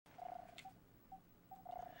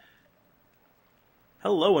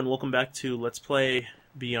Hello and welcome back to Let's Play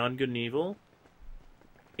Beyond Good and Evil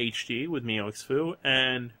HD with me, OXFU,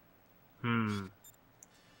 and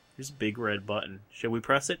there's a big red button. Should we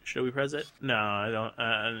press it? Should we press it? No, I don't.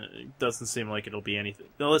 It doesn't seem like it'll be anything.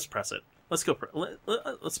 No, let's press it. Let's go.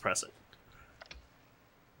 Let's press it.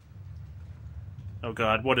 Oh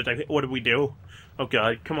God, what did we do? Oh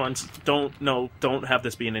God, come on! Don't have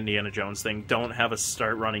this be an Indiana Jones thing. Don't have us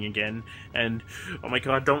start running again. And oh my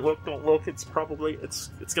God, don't look! It's probably it's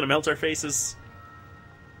gonna melt our faces.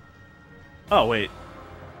 Oh wait.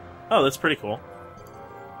 Oh, that's pretty cool.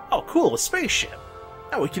 Oh, cool, a spaceship.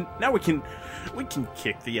 Now we can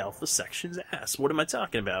kick the Alpha Section's ass. What am I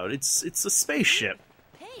talking about? It's a spaceship.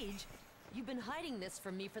 Pye'j, you've been hiding this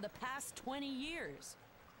from me for the past 20 years.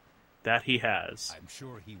 That he has. I'm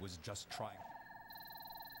sure he was just trying.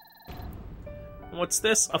 What's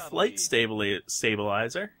this? A flight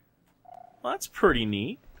stabilizer? Well, that's pretty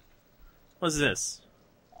neat. What's this?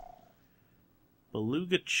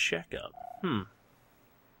 Beluga checkup.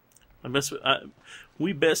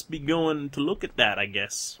 We best be going to look at that, I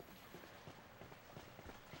guess.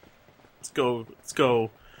 Let's go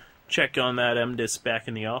check on that M-Disc back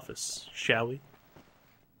in the office, shall we?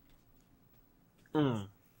 How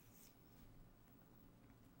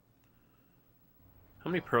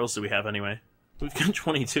many pearls do we have anyway? We've got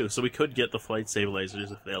 22, so we could get the flight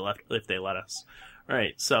stabilizers if they let us.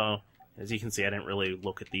 Alright, so, as you can see, I didn't really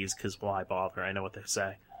look at these, because why bother? I know what they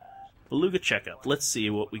say. Beluga checkup. Let's see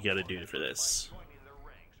what we gotta do for this.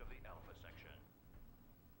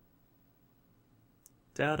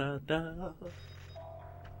 Da-da-da.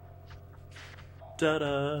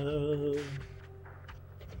 Da-da.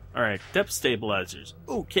 Alright, depth stabilizers.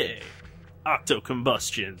 Okay. Octo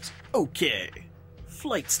combustions. Okay.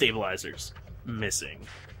 Flight stabilizers. Missing.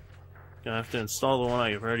 Gonna have to install the one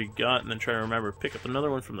I've already got and then try to remember to pick up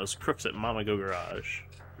another one from those crooks at Mama Go Garage.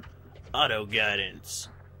 Auto guidance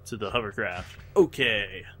to the hovercraft.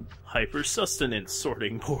 Okay. Hyper sustenance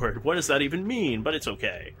sorting board. What does that even mean? But it's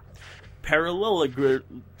okay.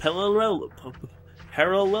 Parallelism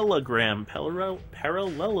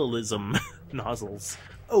nozzles.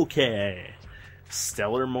 Okay.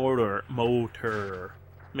 Stellar motor.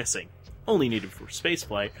 Missing. Only needed for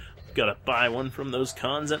spaceflight. Gotta buy one from those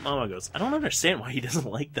cons at Mama Go's. I don't understand why he doesn't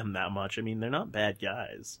like them that much. I mean, they're not bad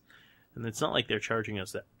guys. And it's not like they're charging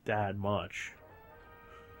us that much.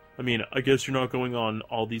 I mean, I guess you're not going on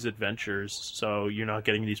all these adventures, so you're not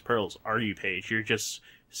getting these pearls, are you, Pye'j? You're just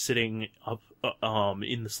sitting up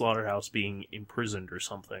in the slaughterhouse being imprisoned or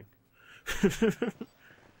something.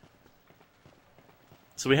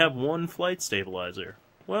 So we have one flight stabilizer.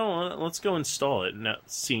 Well, let's go install it, now,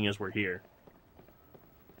 seeing as we're here.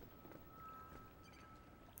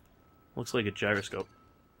 Looks like a gyroscope.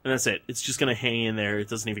 And that's it. It's just gonna hang in there. It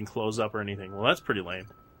doesn't even close up or anything. Well, that's pretty lame.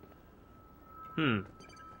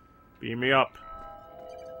 Beam me up.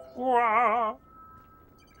 Well,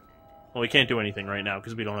 we can't do anything right now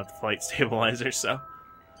because we don't have the flight stabilizer, so...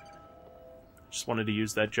 Just wanted to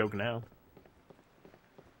use that joke now.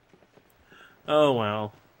 Oh,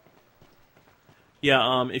 well.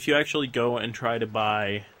 Yeah, if you actually go and try to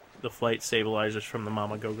buy the flight stabilizers from the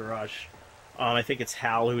Mama Go Garage, I think it's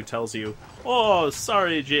Hal who tells you, "Oh,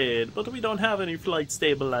 sorry, Jade, but we don't have any flight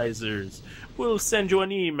stabilizers. We'll send you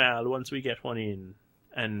an email once we get one in."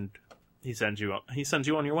 And he sends you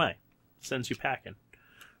on your way. Sends you packing.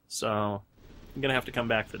 So, I'm gonna have to come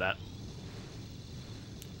back for that.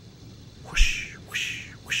 Whoosh,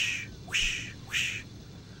 whoosh, whoosh, whoosh, whoosh.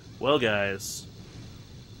 Well, guys,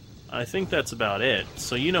 I think that's about it.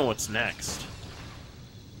 So you know what's next.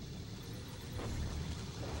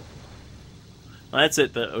 Well, that's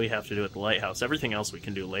it that we have to do at the lighthouse. Everything else we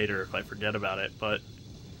can do later if I forget about it, but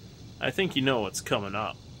I think you know what's coming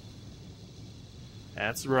up.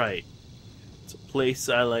 That's right. It's a place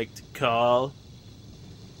I like to call...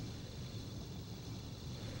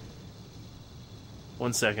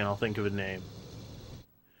 One second, I'll think of a name.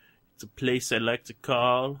 It's a place I like to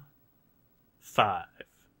call... 5.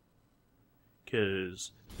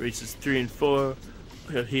 Because races 3 and 4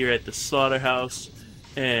 are here at the Slaughterhouse,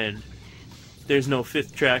 and there's no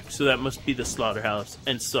 5th track, so that must be the Slaughterhouse.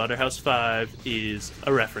 And Slaughterhouse 5 is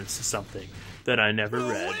a reference to something that I never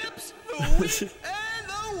read.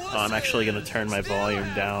 Oh, I'm actually going to turn my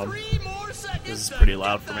volume down. This is pretty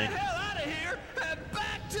loud for me.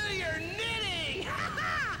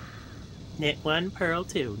 Knit 1, pearl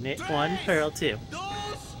 2. Knit 1, pearl 2.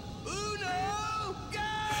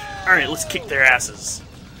 Alright, let's kick their asses.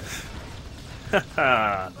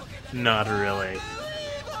 Haha, not really.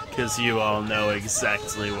 Because you all know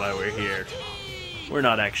exactly why we're here. We're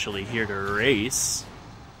not actually here to race.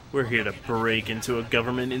 We're here to break into a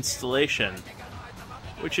government installation,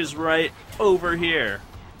 which is right over here.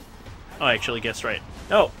 Oh, I actually guessed right.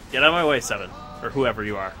 Oh, get out of my way, Seven, or whoever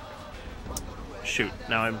you are. Shoot,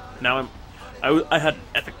 I had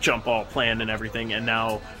epic jump all planned and everything, and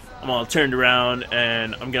now I'm all turned around,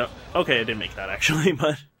 and I'm gonna... Okay, I didn't make that, actually,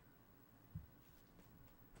 but...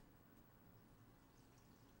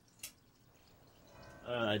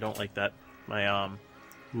 I don't like that.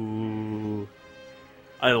 Ooh...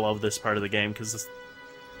 I love this part of the game, because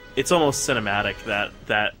it's almost cinematic,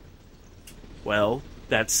 that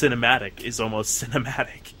cinematic is almost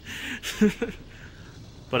cinematic.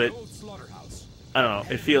 But I don't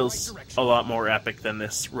know, it feels a lot more epic than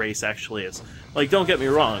this race actually is. Like, don't get me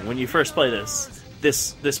wrong, when you first play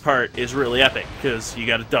this part is really epic, because you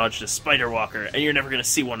gotta dodge the spider walker, and you're never gonna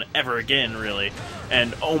see one ever again, really.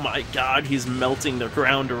 And oh my god, he's melting the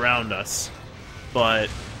ground around us.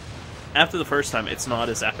 But after the first time, it's not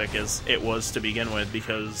as epic as it was to begin with,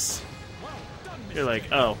 because you're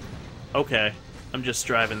like, oh, okay, I'm just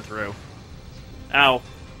driving through. Ow.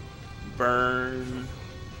 Burn.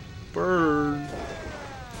 Burn.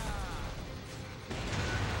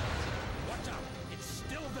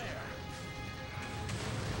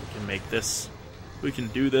 We can make this. We can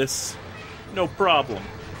do this. No problem.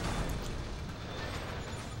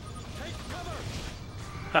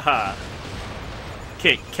 Haha.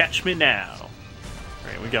 Okay, catch me now.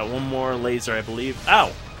 Alright, we got one more laser, I believe.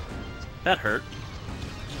 Ow! That hurt.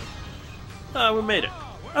 We made it.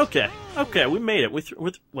 Okay, okay, we made it. With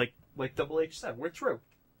like Double H said, we're through.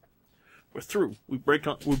 We're through. We broke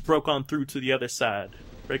on through to the other side.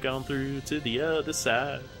 Break on through to the other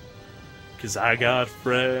side. 'Cause I got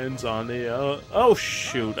friends on the oh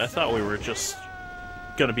shoot, I thought we were just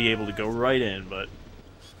gonna be able to go right in, but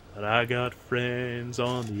I got friends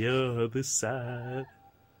on the other side.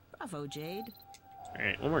 Bravo, Jade.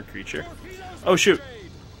 Alright, one more creature. Oh shoot!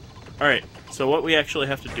 Alright, so what we actually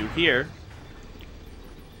have to do here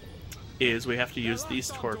is we have to use these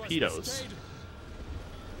torpedoes.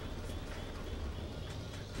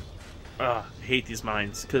 I hate these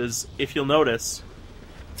mines, because if you'll notice,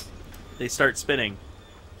 they start spinning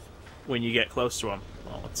when you get close to them.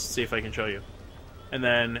 Well, let's see if I can show you. And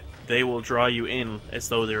then they will draw you in as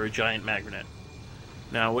though they're a giant magnet.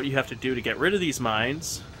 Now, what you have to do to get rid of these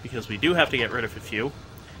mines, because we do have to get rid of a few,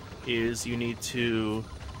 is you need to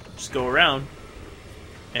just go around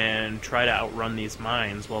and try to outrun these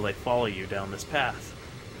mines while they follow you down this path.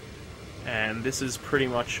 And this is pretty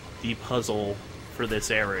much the puzzle for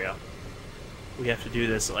this area. We have to do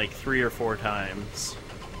this like 3 or 4 times,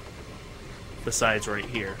 besides right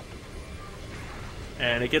here.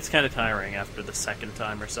 And it gets kind of tiring after the second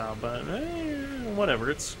time or so, but whatever,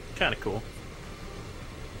 it's kind of cool.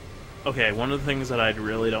 Okay, one of the things that I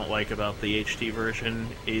really don't like about the HD version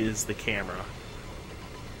is the camera.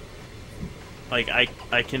 Like,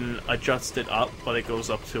 I can adjust it up, but it goes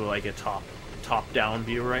up to like a top-down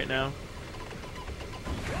view right now.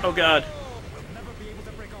 Oh god. We'll never be able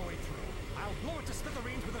to break our way through. I'll blow it to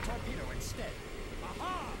smithereens with a torpedo instead.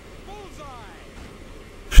 Aha! Bullseye!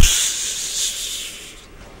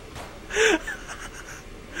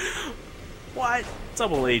 What?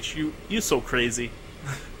 Double H, you so crazy.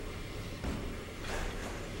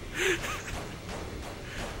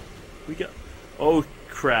 We got... Oh,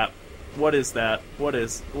 crap. What is that? What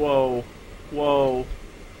is... Whoa. Whoa.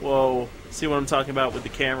 Whoa. See what I'm talking about with the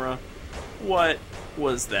camera? What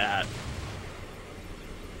was that?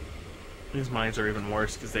 These mines are even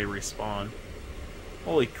worse because they respawn.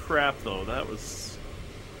 Holy crap, though. That was...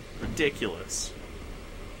 ridiculous.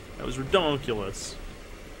 That was redonkulous.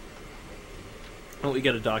 Well, we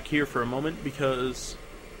gotta dock here for a moment because...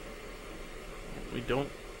 we don't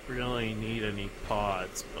really need any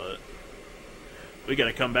pods, but... we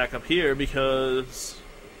gotta come back up here because...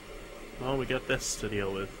 well, we got this to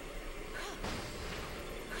deal with.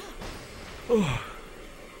 Oh.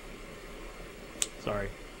 Sorry.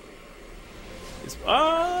 Oh,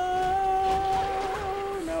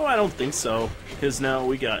 no, I don't think so. Because now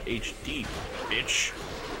we got HD, bitch.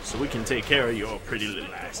 So we can take care of your pretty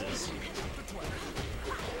little asses.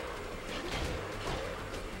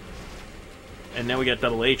 And now we got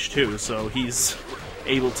Double H too, so he's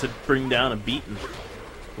able to bring down a beaten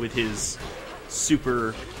with his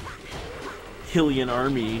super Hylian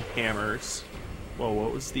army hammers. Whoa,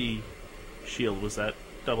 what was the shield? Was that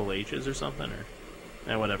Double H's or something?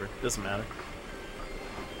 Or whatever, doesn't matter.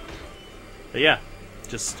 But yeah,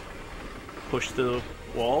 just push the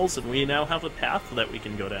walls and we now have a path that we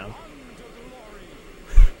can go down.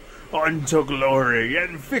 Unto glory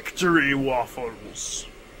and victory, Waffles!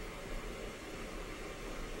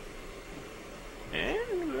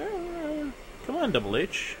 And on, Double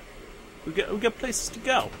H. We got places to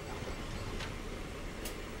go.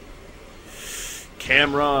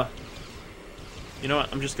 Camera. You know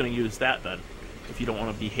what? I'm just gonna use that then. If you don't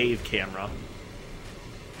want to behave, camera.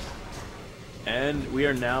 And we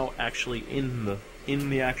are now actually in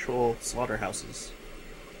the actual slaughterhouses.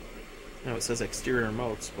 Now it says exterior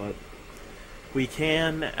remotes, but we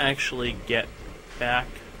can actually get back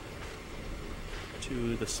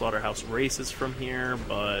to the slaughterhouse races from here,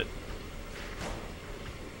 but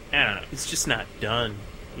I don't know, it's just not done,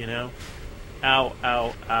 you know? Ow,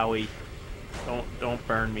 ow, owie. Don't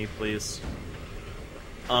burn me, please.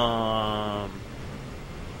 Oh,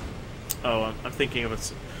 I'm thinking of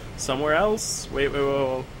it somewhere else. Wait,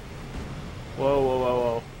 whoa.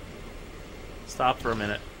 Whoa. Stop for a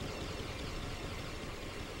minute.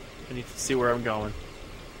 I need to see where I'm going.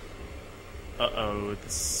 Uh-oh,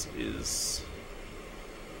 this is...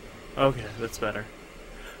 Okay, that's better.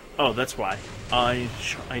 Oh, that's why. I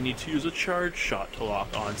need to use a charge shot to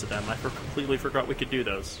lock onto them. I completely forgot we could do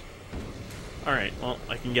those. Alright, well,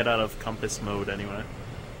 I can get out of compass mode anyway.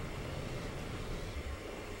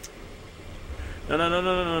 No.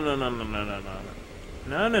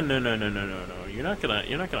 You're not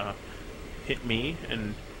gonna hit me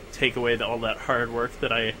and take away all that hard work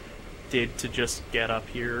that I did to just get up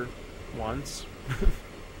here once.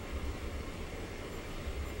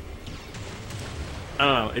 I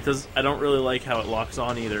don't know, I don't really like how it locks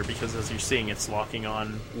on either, because as you're seeing, it's locking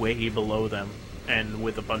on way below them, and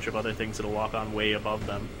with a bunch of other things it'll lock on way above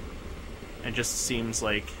them. It just seems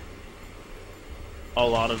like a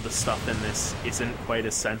lot of the stuff in this isn't quite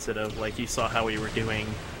as sensitive. Like, you saw how we were doing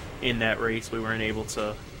in that race. We weren't able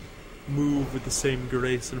to move with the same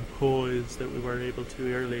grace and poise that we were able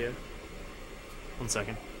to earlier. 1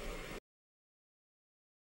 second.